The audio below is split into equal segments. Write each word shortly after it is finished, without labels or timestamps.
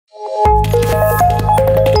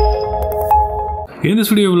In this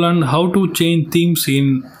video, we will learn how to change themes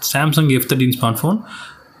in Samsung F13 smartphone.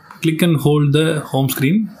 Click and hold the home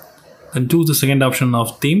screen and choose the second option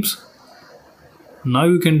of themes. Now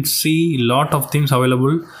you can see a lot of themes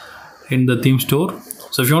available in the theme store.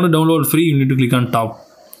 So if you want to download free, you need to click on top.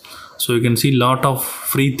 So you can see a lot of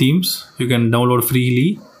free themes you can download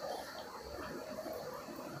freely.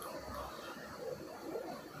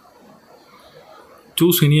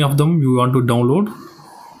 Choose any of them you want to download.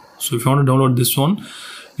 So if you want to download this one,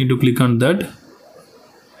 you need to click on that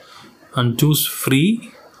and choose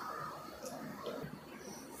free.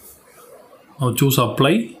 Now choose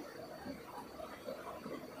apply.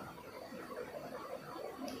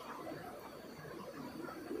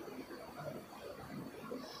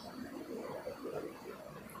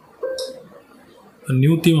 A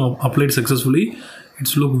new theme applied successfully.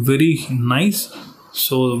 It's look very nice.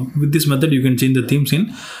 So with this method you can change the themes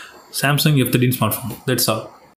in Samsung F13 smartphone. That's all.